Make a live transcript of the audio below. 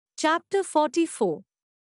Chapter 44,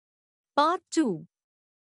 Part 2,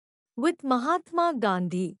 with Mahatma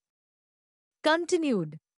Gandhi.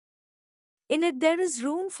 Continued. In it there is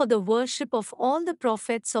room for the worship of all the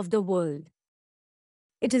prophets of the world.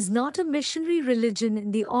 It is not a missionary religion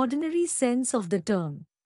in the ordinary sense of the term.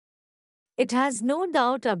 It has no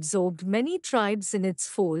doubt absorbed many tribes in its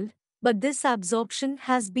fold, but this absorption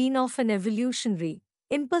has been of an evolutionary,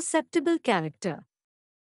 imperceptible character.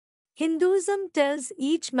 Hinduism tells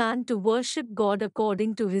each man to worship God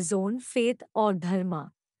according to his own faith or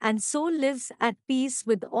dharma, and so lives at peace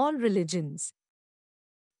with all religions.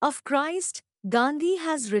 Of Christ, Gandhi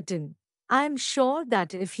has written, I am sure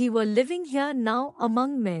that if he were living here now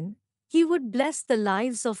among men, he would bless the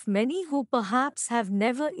lives of many who perhaps have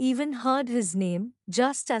never even heard his name,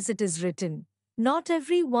 just as it is written, Not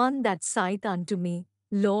every one that saith unto me,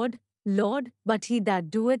 Lord, Lord, but he that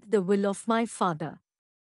doeth the will of my Father.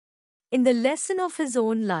 In the lesson of his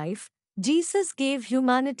own life, Jesus gave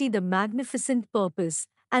humanity the magnificent purpose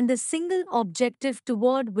and the single objective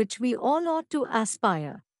toward which we all ought to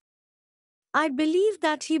aspire. I believe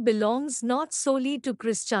that he belongs not solely to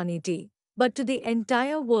Christianity, but to the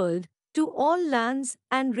entire world, to all lands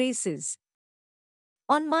and races.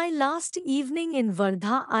 On my last evening in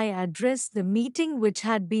Wardha, I addressed the meeting which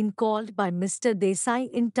had been called by Mr.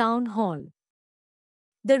 Desai in Town Hall.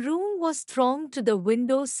 The room was thronged to the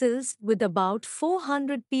window sills with about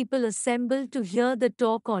 400 people assembled to hear the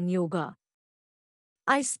talk on yoga.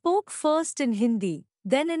 I spoke first in Hindi,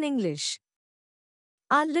 then in English.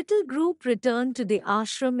 Our little group returned to the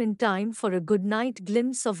ashram in time for a good night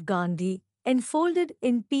glimpse of Gandhi, enfolded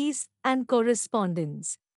in peace and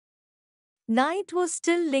correspondence. Night was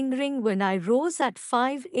still lingering when I rose at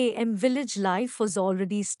 5 a.m. Village life was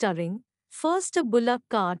already stirring, first a bullock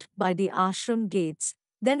cart by the ashram gates,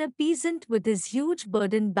 then a peasant with his huge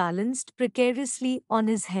burden balanced precariously on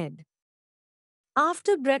his head.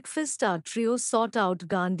 After breakfast our trio sought out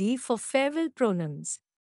Gandhi for farewell pronouns.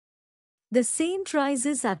 The saint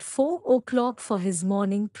rises at 4 o'clock for his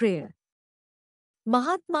morning prayer.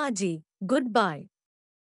 Mahatma Ji, goodbye.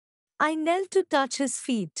 I knelt to touch his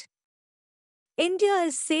feet. India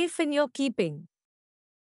is safe in your keeping.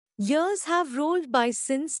 Years have rolled by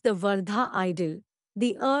since the Vardha idyll.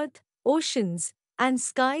 The earth, oceans, and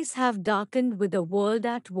skies have darkened with a world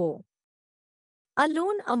at war.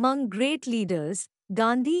 Alone among great leaders,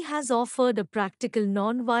 Gandhi has offered a practical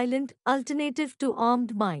non-violent alternative to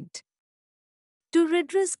armed might. To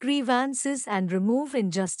redress grievances and remove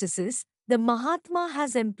injustices, the Mahatma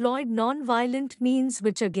has employed non-violent means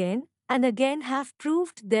which again and again have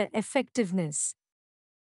proved their effectiveness.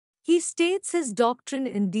 He states his doctrine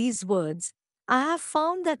in these words, I have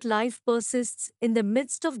found that life persists in the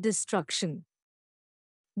midst of destruction.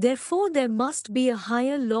 Therefore there must be a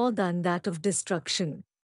higher law than that of destruction.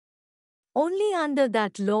 Only under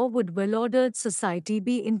that law would well-ordered society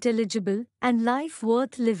be intelligible and life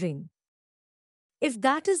worth living. If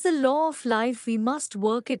that is the law of life, we must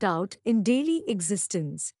work it out in daily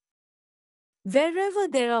existence. Wherever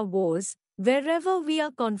there are wars, wherever we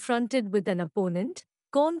are confronted with an opponent,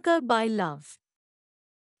 conquer by love.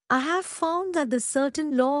 I have found that the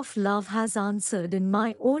certain law of love has answered in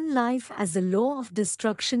my own life as the law of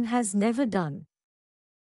destruction has never done.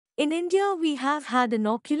 In India, we have had an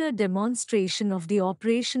ocular demonstration of the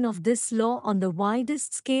operation of this law on the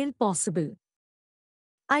widest scale possible.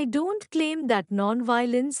 I don't claim that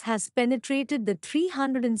non-violence has penetrated the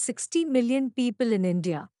 360 million people in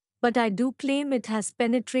India, but I do claim it has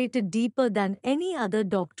penetrated deeper than any other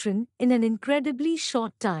doctrine in an incredibly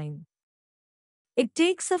short time. It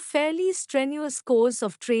takes a fairly strenuous course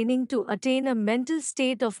of training to attain a mental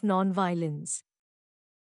state of non-violence.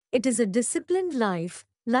 It is a disciplined life,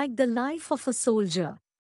 like the life of a soldier.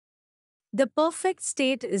 The perfect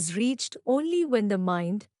state is reached only when the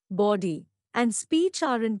mind, body, and speech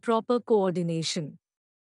are in proper coordination.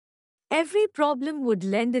 Every problem would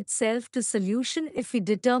lend itself to solution if we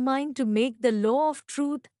determine to make the law of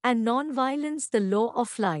truth and non-violence the law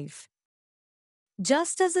of life.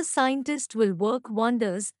 Just as a scientist will work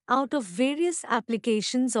wonders out of various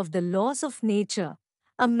applications of the laws of nature,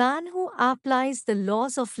 a man who applies the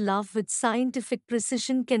laws of love with scientific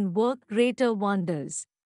precision can work greater wonders.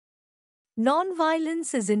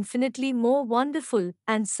 Non-violence is infinitely more wonderful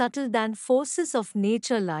and subtle than forces of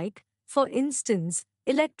nature like, for instance,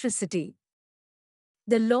 electricity.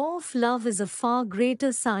 The law of love is a far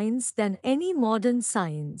greater science than any modern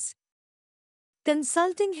science.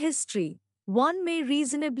 Consulting history, one may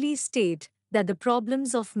reasonably state that the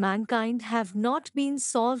problems of mankind have not been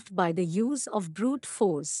solved by the use of brute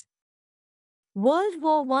force. World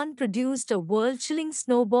War I produced a world-chilling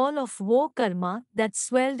snowball of war karma that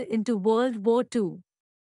swelled into World War II.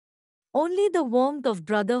 Only the warmth of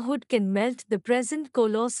brotherhood can melt the present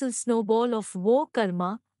colossal snowball of war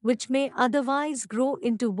karma, which may otherwise grow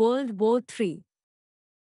into World War III.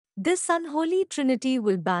 This unholy trinity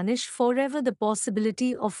will banish forever the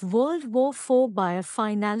possibility of World War IV by a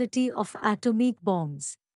finality of atomic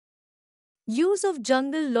bombs. Use of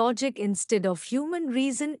jungle logic instead of human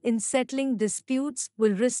reason in settling disputes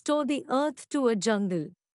will restore the earth to a jungle.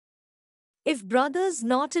 If brothers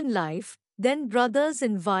not in life, then brothers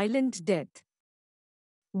in violent death.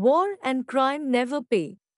 War and crime never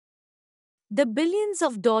pay. The billions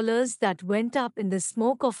of dollars that went up in the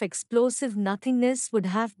smoke of explosive nothingness would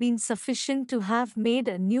have been sufficient to have made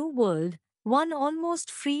a new world, one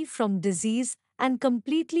almost free from disease and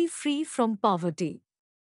completely free from poverty.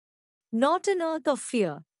 Not an earth of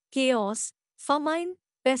fear, chaos, famine,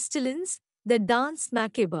 pestilence, the dance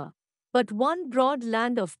macabre, but one broad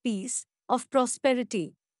land of peace, of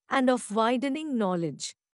prosperity, and of widening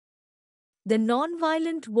knowledge. The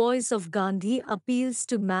non-violent voice of Gandhi appeals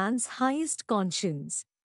to man's highest conscience.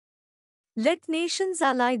 Let nations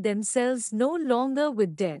ally themselves no longer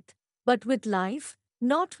with death, but with life,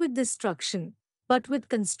 not with destruction, but with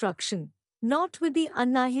construction, not with the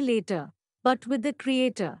annihilator, but with the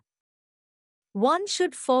creator. One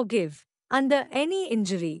should forgive, under any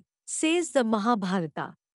injury, says the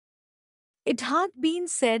Mahabharata. It hath been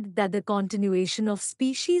said that the continuation of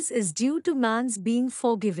species is due to man's being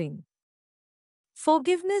forgiving.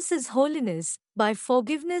 Forgiveness is holiness, by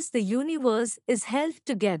forgiveness the universe is held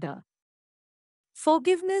together.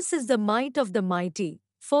 Forgiveness is the might of the mighty,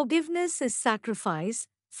 forgiveness is sacrifice,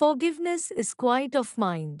 forgiveness is quiet of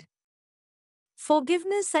mind.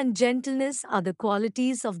 Forgiveness and gentleness are the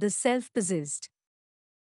qualities of the self-possessed.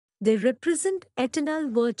 They represent eternal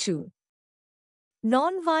virtue.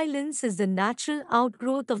 Non-violence is the natural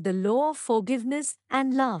outgrowth of the law of forgiveness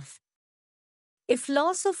and love. If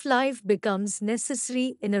loss of life becomes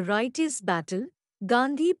necessary in a righteous battle,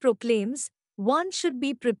 Gandhi proclaims, one should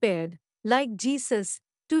be prepared, like Jesus,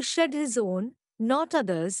 to shed his own, not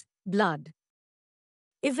others', blood.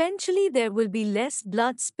 Eventually there will be less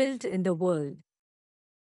blood spilled in the world.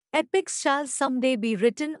 Epics shall someday be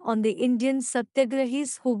written on the Indian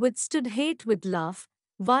Satyagrahis who withstood hate with love,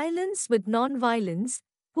 violence with non-violence,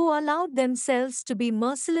 who allowed themselves to be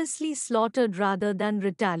mercilessly slaughtered rather than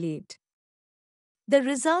retaliate. The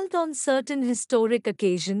result on certain historic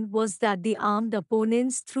occasion was that the armed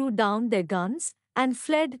opponents threw down their guns and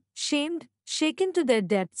fled, shamed, shaken to their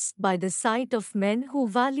depths by the sight of men who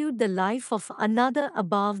valued the life of another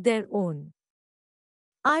above their own.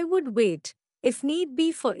 I would wait, if need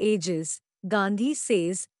be for ages, Gandhi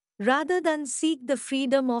says, rather than seek the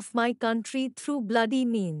freedom of my country through bloody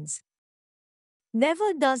means.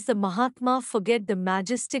 Never does the Mahatma forget the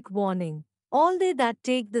majestic warning, all they that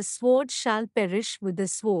take the sword shall perish with the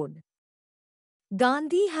sword.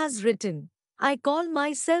 Gandhi has written, I call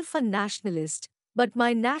myself a nationalist, but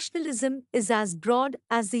my nationalism is as broad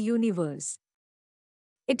as the universe.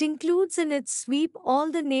 It includes in its sweep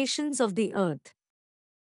all the nations of the earth.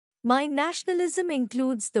 My nationalism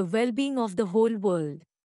includes the well-being of the whole world.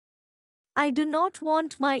 I do not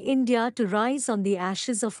want my India to rise on the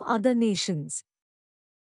ashes of other nations.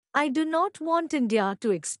 I do not want India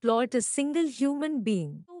to exploit a single human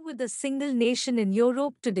being. With a single nation in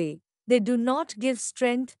Europe today, they do not give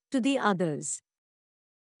strength to the others.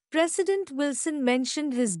 President Wilson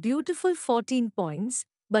mentioned his beautiful 14 points,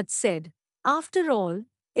 but said, after all,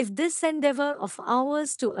 if this endeavor of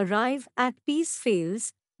ours to arrive at peace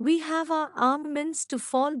fails, we have our armaments to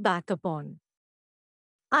fall back upon.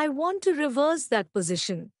 I want to reverse that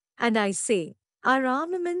position, and I say, our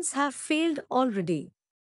armaments have failed already.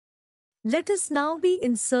 Let us now be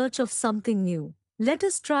in search of something new. Let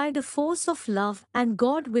us try the force of love and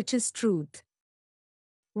God, which is truth.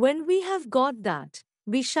 When we have got that,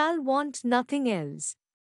 we shall want nothing else.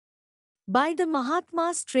 By the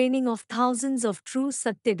Mahatma's training of thousands of true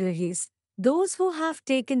Satyagrahis, those who have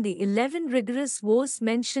taken the 11 rigorous vows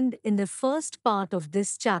mentioned in the first part of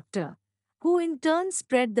this chapter, who in turn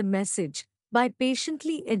spread the message, by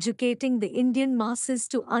patiently educating the Indian masses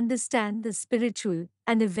to understand the spiritual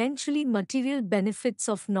and eventually material benefits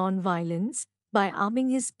of non-violence, by arming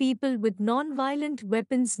his people with non-violent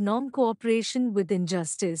weapons, non-cooperation with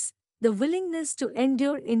injustice, the willingness to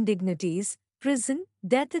endure indignities, prison,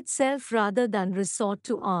 death itself rather than resort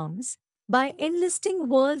to arms, by enlisting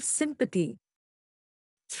world sympathy.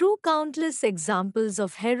 Through countless examples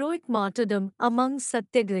of heroic martyrdom among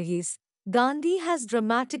Satyagrahis, Gandhi has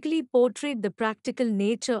dramatically portrayed the practical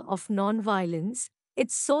nature of non-violence,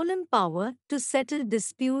 its solemn power to settle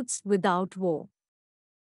disputes without war.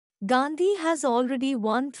 Gandhi has already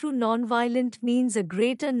won through nonviolent means a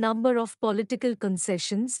greater number of political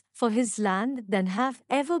concessions for his land than have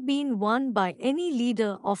ever been won by any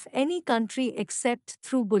leader of any country except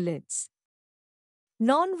through bullets.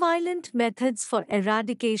 Nonviolent methods for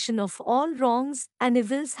eradication of all wrongs and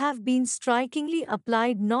evils have been strikingly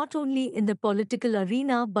applied not only in the political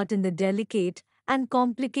arena but in the delicate and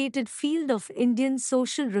complicated field of Indian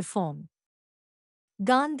social reform.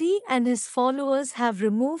 Gandhi and his followers have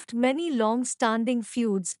removed many long-standing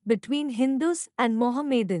feuds between Hindus and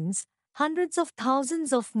Mohammedans. Hundreds of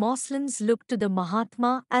thousands of Muslims look to the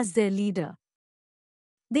Mahatma as their leader.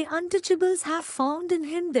 The untouchables have found in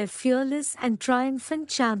him their fearless and triumphant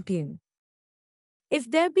champion. If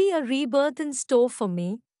there be a rebirth in store for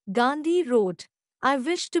me, Gandhi wrote, I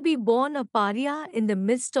wish to be born a pariah in the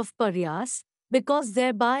midst of pariahs, because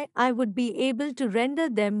thereby I would be able to render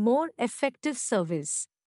them more effective service.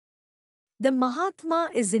 The Mahatma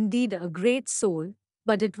is indeed a great soul,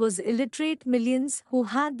 but it was illiterate millions who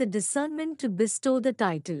had the discernment to bestow the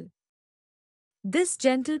title. This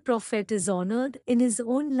gentle prophet is honored in his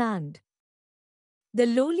own land. The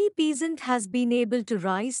lowly peasant has been able to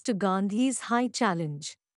rise to Gandhi's high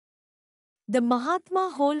challenge. The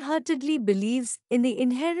Mahatma wholeheartedly believes in the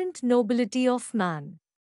inherent nobility of man.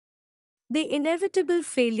 The inevitable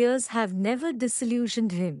failures have never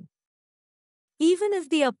disillusioned him. Even if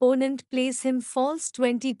the opponent plays him false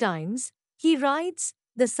 20 times, he writes,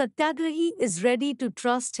 the Satyagrahi is ready to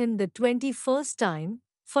trust him the 21st time,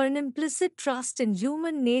 for an implicit trust in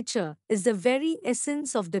human nature is the very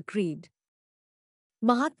essence of the creed.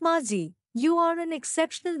 Mahatma Ji, you are an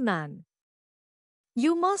exceptional man.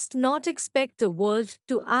 You must not expect the world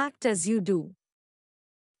to act as you do.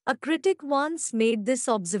 A critic once made this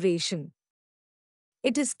observation.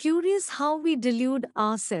 It is curious how we delude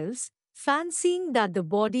ourselves, fancying that the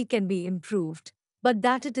body can be improved, but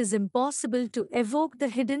that it is impossible to evoke the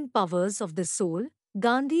hidden powers of the soul.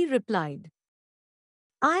 Gandhi replied,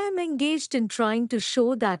 I am engaged in trying to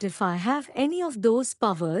show that if I have any of those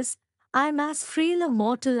powers, I am as frail a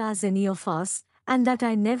mortal as any of us, and that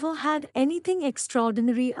I never had anything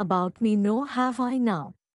extraordinary about me, nor have I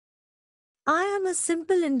now. I am a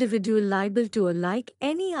simple individual liable to like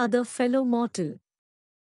any other fellow mortal.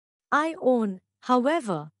 I own,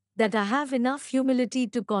 however, that I have enough humility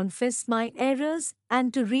to confess my errors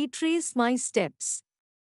and to retrace my steps.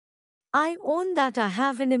 I own that I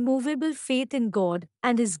have an immovable faith in God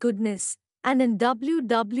and His goodness, and in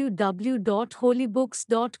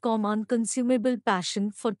www.holybooks.com unconsumable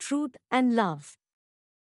passion for truth and love.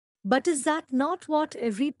 But is that not what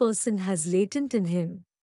every person has latent in him?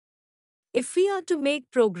 If we are to make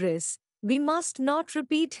progress, we must not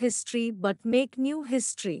repeat history but make new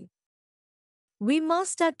history. We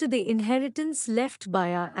must add to the inheritance left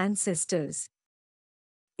by our ancestors.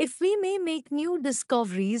 If we may make new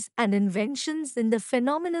discoveries and inventions in the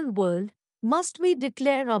phenomenal world, must we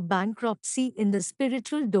declare our bankruptcy in the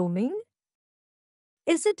spiritual domain?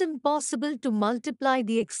 Is it impossible to multiply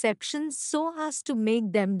the exceptions so as to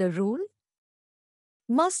make them the rule?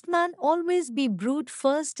 Must man always be brute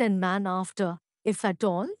first and man after, if at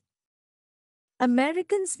all?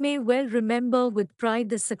 Americans may well remember with pride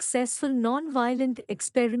the successful non-violent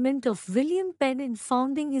experiment of William Penn in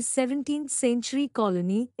founding his 17th-century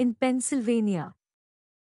colony in Pennsylvania.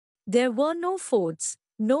 There were no forts,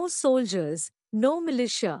 no soldiers, no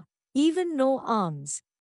militia, even no arms.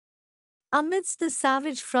 Amidst the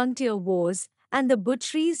savage frontier wars and the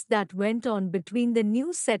butcheries that went on between the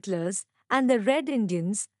new settlers and the Red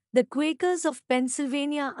Indians, the Quakers of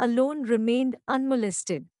Pennsylvania alone remained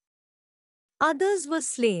unmolested. Others were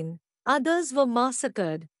slain, others were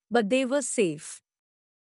massacred, but they were safe.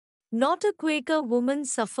 Not a Quaker woman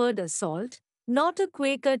suffered assault, not a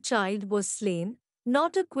Quaker child was slain,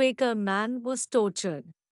 not a Quaker man was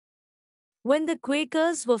tortured. When the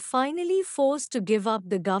Quakers were finally forced to give up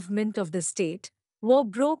the government of the state, war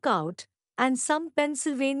broke out, and some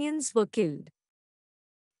Pennsylvanians were killed.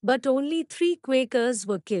 But only 3 Quakers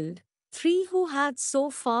were killed, 3 who had so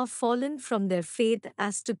far fallen from their faith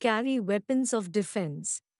as to carry weapons of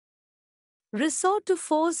defense. Resort to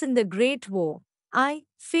force in the Great War,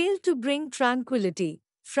 failed to bring tranquility,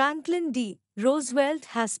 Franklin D. Roosevelt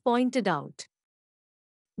has pointed out.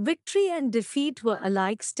 Victory and defeat were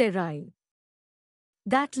alike sterile.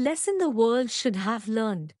 That lesson the world should have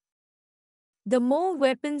learned. The more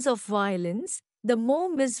weapons of violence, the more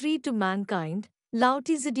misery to mankind, Lao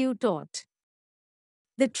Tzu taught.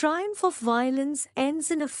 The triumph of violence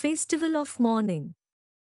ends in a festival of mourning.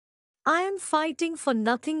 I am fighting for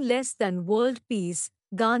nothing less than world peace,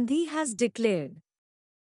 Gandhi has declared.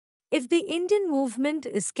 If the Indian movement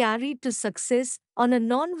is carried to success on a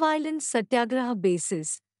non-violent satyagraha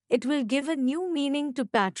basis, it will give a new meaning to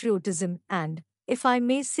patriotism and, if I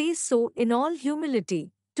may say so in all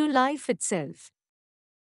humility, to life itself.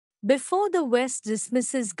 Before the West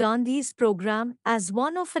dismisses Gandhi's program as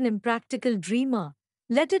one of an impractical dreamer,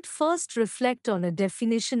 let it first reflect on a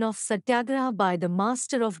definition of satyagraha by the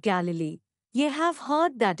Master of Galilee. Ye have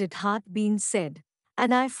heard that it hath been said,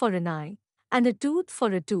 an eye for an eye, and a tooth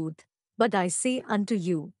for a tooth. But I say unto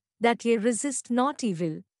you, that ye resist not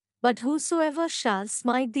evil, but whosoever shall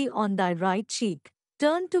smite thee on thy right cheek,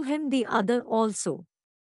 turn to him the other also.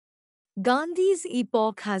 Gandhi's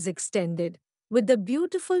epoch has extended, with the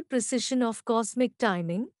beautiful precision of cosmic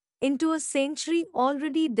timing, into a century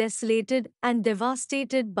already desolated and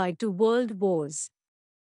devastated by two world wars.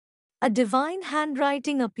 A divine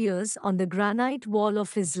handwriting appears on the granite wall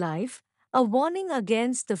of his life, a warning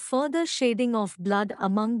against the further shedding of blood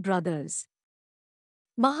among brothers.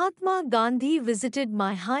 Mahatma Gandhi visited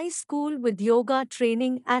my high school with yoga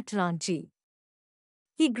training at Ranchi.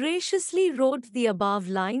 He graciously wrote the above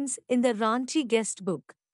lines in the Ranchi guest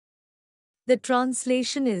book. The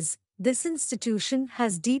translation is, "This institution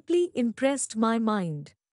has deeply impressed my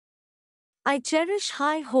mind. I cherish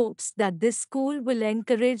high hopes that this school will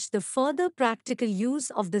encourage the further practical use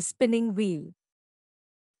of the spinning wheel."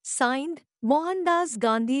 Signed, Mohandas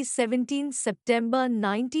Gandhi, 17 September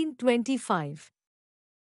 1925.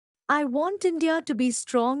 I want India to be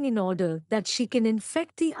strong in order that she can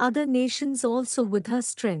infect the other nations also with her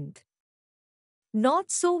strength. Not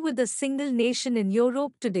so with a single nation in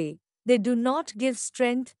Europe today, they do not give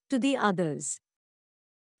strength to the others.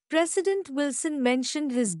 President Wilson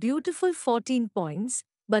mentioned his beautiful 14 points,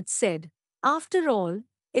 but said, after all,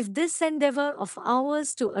 if this endeavor of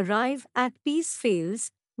ours to arrive at peace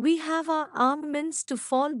fails, we have our armaments to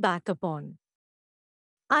fall back upon.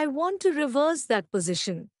 I want to reverse that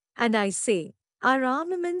position, and I say, our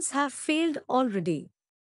armaments have failed already.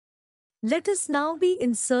 Let us now be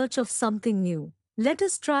in search of something new. Let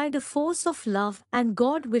us try the force of love and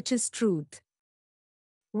God, which is truth.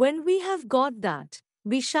 When we have got that,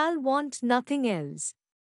 we shall want nothing else.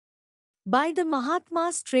 By the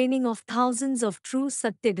Mahatma's training of thousands of true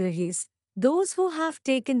Satyagrahis, those who have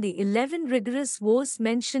taken the 11 rigorous vows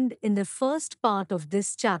mentioned in the first part of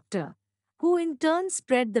this chapter, who in turn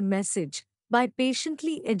spread the message, by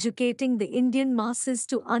patiently educating the Indian masses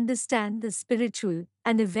to understand the spiritual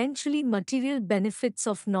and eventually material benefits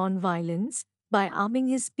of non-violence, by arming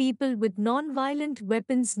his people with non-violent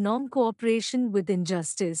weapons, non-cooperation with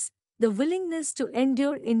injustice, the willingness to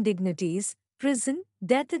endure indignities, prison,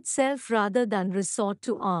 death itself rather than resort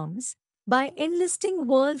to arms, by enlisting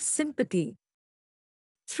world sympathy.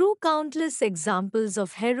 Through countless examples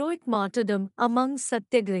of heroic martyrdom among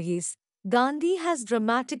Satyagrahis, Gandhi has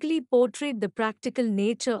dramatically portrayed the practical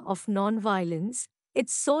nature of non-violence,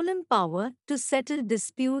 its solemn power to settle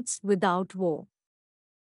disputes without war.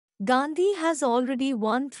 Gandhi has already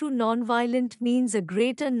won through non-violent means a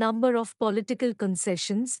greater number of political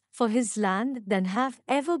concessions for his land than have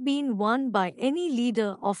ever been won by any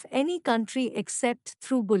leader of any country except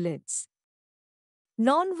through bullets.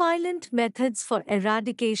 Non-violent methods for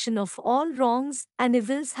eradication of all wrongs and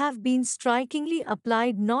evils have been strikingly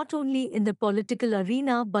applied not only in the political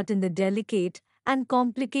arena but in the delicate and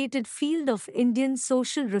complicated field of Indian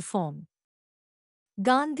social reform.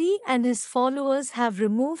 Gandhi and his followers have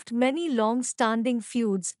removed many long-standing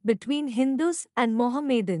feuds between Hindus and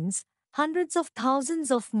Mohammedans. Hundreds of thousands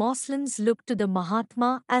of Muslims look to the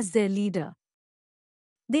Mahatma as their leader.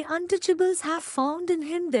 The untouchables have found in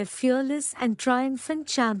him their fearless and triumphant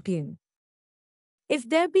champion. If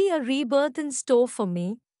there be a rebirth in store for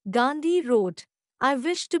me, Gandhi wrote, I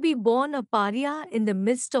wish to be born a pariah in the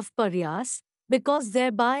midst of pariahs, because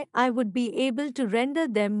thereby I would be able to render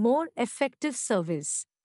them more effective service.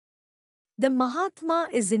 The Mahatma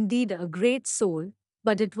is indeed a great soul,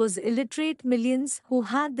 but it was illiterate millions who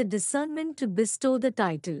had the discernment to bestow the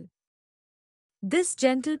title. This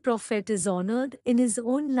gentle prophet is honored in his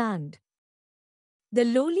own land. The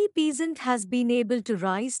lowly peasant has been able to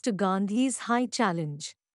rise to Gandhi's high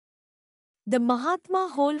challenge. The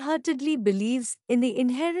Mahatma wholeheartedly believes in the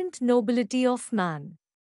inherent nobility of man.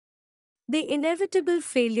 The inevitable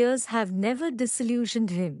failures have never disillusioned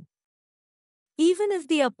him. Even if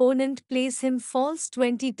the opponent plays him false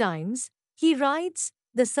 20 times, he writes,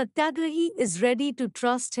 the Satyagrahi is ready to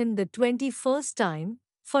trust him the 21st time,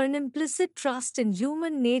 for an implicit trust in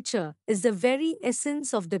human nature is the very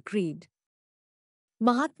essence of the creed.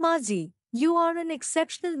 Mahatma Ji, you are an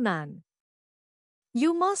exceptional man.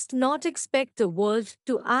 You must not expect the world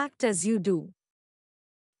to act as you do.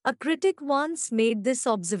 A critic once made this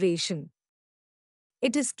observation: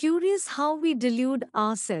 "It is curious how we delude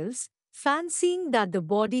ourselves, fancying that the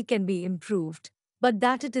body can be improved, but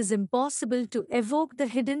that it is impossible to evoke the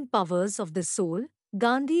hidden powers of the soul."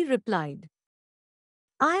 Gandhi replied,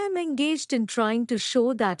 "I am engaged in trying to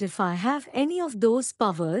show that if I have any of those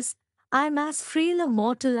powers, I am as frail a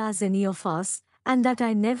mortal as any of us, and that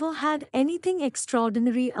I never had anything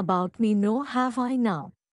extraordinary about me, nor have I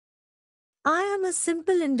now. I am a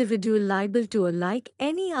simple individual liable to like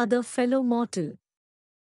any other fellow mortal.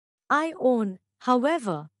 I own,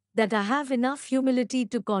 however, that I have enough humility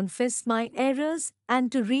to confess my errors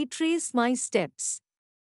and to retrace my steps.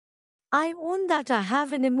 I own that I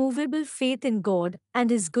have an immovable faith in God and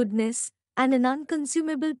His goodness, and an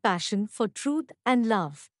unconsumable passion for truth and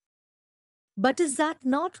love. But is that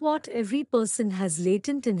not what every person has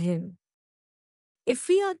latent in him? If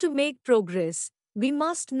we are to make progress, we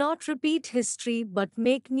must not repeat history but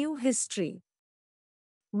make new history.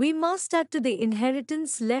 We must add to the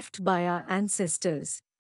inheritance left by our ancestors.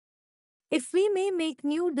 If we may make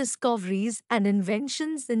new discoveries and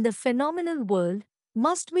inventions in the phenomenal world,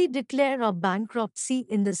 must we declare our bankruptcy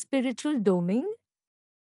in the spiritual domain?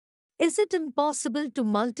 Is it impossible to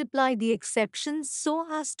multiply the exceptions so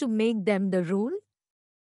as to make them the rule?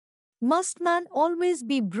 Must man always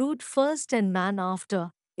be brute first and man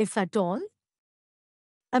after, if at all?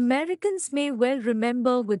 Americans may well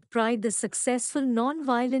remember with pride the successful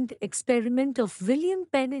non-violent experiment of William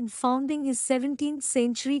Penn in founding his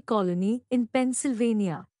 17th-century colony in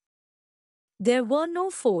Pennsylvania. There were no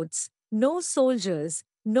forts, no soldiers,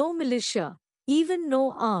 no militia, even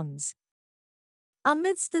no arms.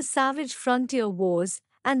 Amidst the savage frontier wars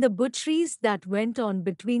and the butcheries that went on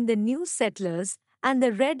between the new settlers and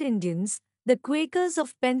the Red Indians, the Quakers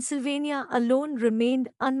of Pennsylvania alone remained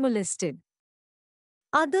unmolested.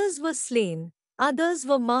 Others were slain, others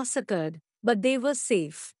were massacred, but they were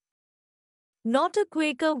safe. Not a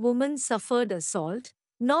Quaker woman suffered assault,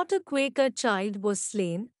 not a Quaker child was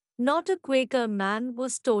slain, not a Quaker man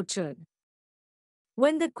was tortured.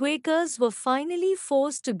 When the Quakers were finally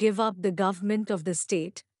forced to give up the government of the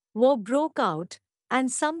state, war broke out,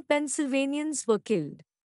 and some Pennsylvanians were killed.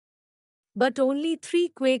 But only 3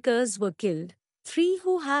 Quakers were killed, 3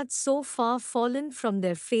 who had so far fallen from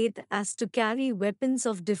their faith as to carry weapons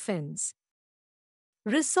of defense.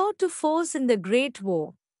 Resort to force in the Great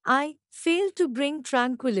War, I, failed to bring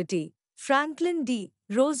tranquility, Franklin D.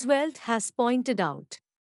 Roosevelt has pointed out.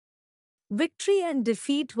 Victory and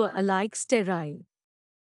defeat were alike sterile.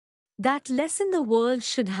 That lesson the world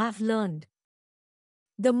should have learned.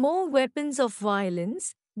 The more weapons of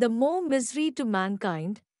violence, the more misery to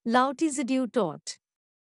mankind, Lao Tzu taught.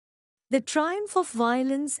 The triumph of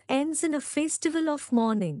violence ends in a festival of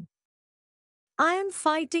mourning. I am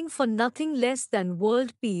fighting for nothing less than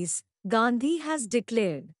world peace, Gandhi has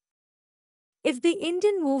declared. If the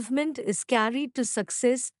Indian movement is carried to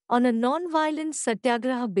success on a non-violent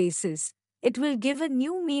satyagraha basis, it will give a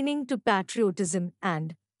new meaning to patriotism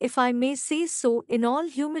and, if I may say so in all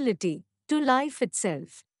humility, to life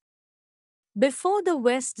itself. Before the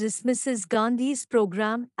West dismisses Gandhi's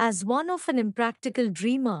program as one of an impractical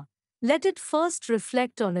dreamer, let it first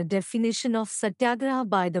reflect on a definition of satyagraha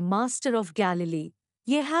by the Master of Galilee.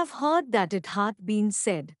 Ye have heard that it hath been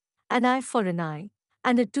said, an eye for an eye,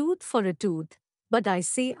 and a tooth for a tooth. But I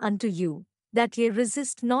say unto you, that ye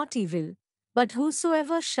resist not evil, but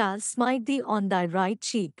whosoever shall smite thee on thy right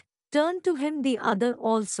cheek, turn to him the other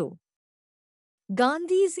also.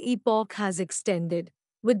 Gandhi's epoch has extended,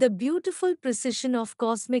 with the beautiful precision of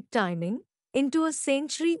cosmic timing, into a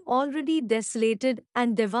century already desolated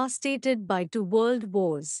and devastated by 2 world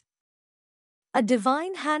wars. A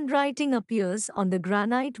divine handwriting appears on the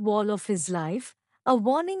granite wall of his life, a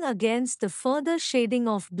warning against the further shedding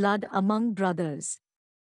of blood among brothers.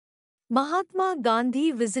 Mahatma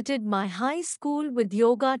Gandhi visited my high school with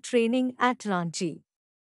yoga training at Ranchi.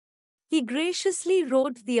 He graciously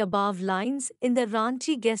wrote the above lines in the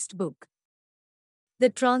Ranchi guest book. The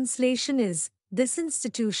translation is, "This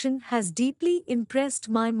institution has deeply impressed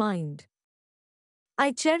my mind.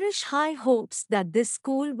 I cherish high hopes that this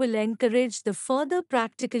school will encourage the further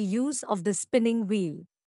practical use of the spinning wheel."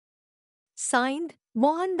 Signed,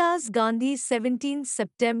 Mohandas Gandhi, 17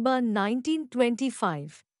 September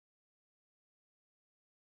 1925.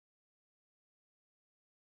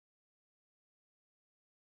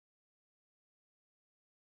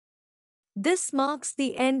 This marks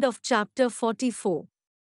the end of chapter 44.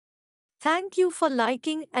 Thank you for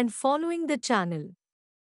liking and following the channel.